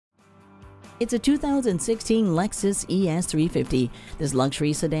It's a 2016 Lexus ES 350. This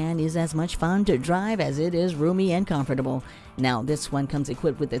luxury sedan is as much fun to drive as it is roomy and comfortable. Now, this one comes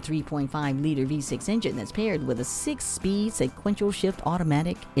equipped with a 3.5-liter V6 engine that's paired with a 6-speed sequential shift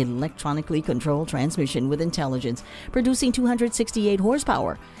automatic electronically controlled transmission with intelligence, producing 268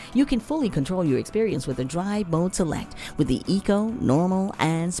 horsepower. You can fully control your experience with the Drive Mode Select with the Eco, Normal,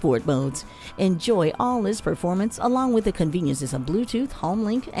 and Sport modes. Enjoy all this performance along with the conveniences of Bluetooth, home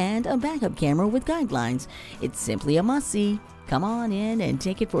link, and a backup camera with guidelines. It's simply a must-see. Come on in and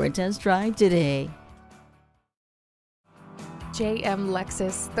take it for a test drive today. JM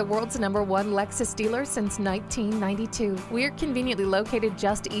Lexus, the world's #1 Lexus dealer since 1992. We're conveniently located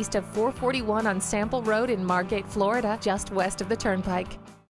just east of 441 on Sample Road in Margate, Florida, just west of the Turnpike.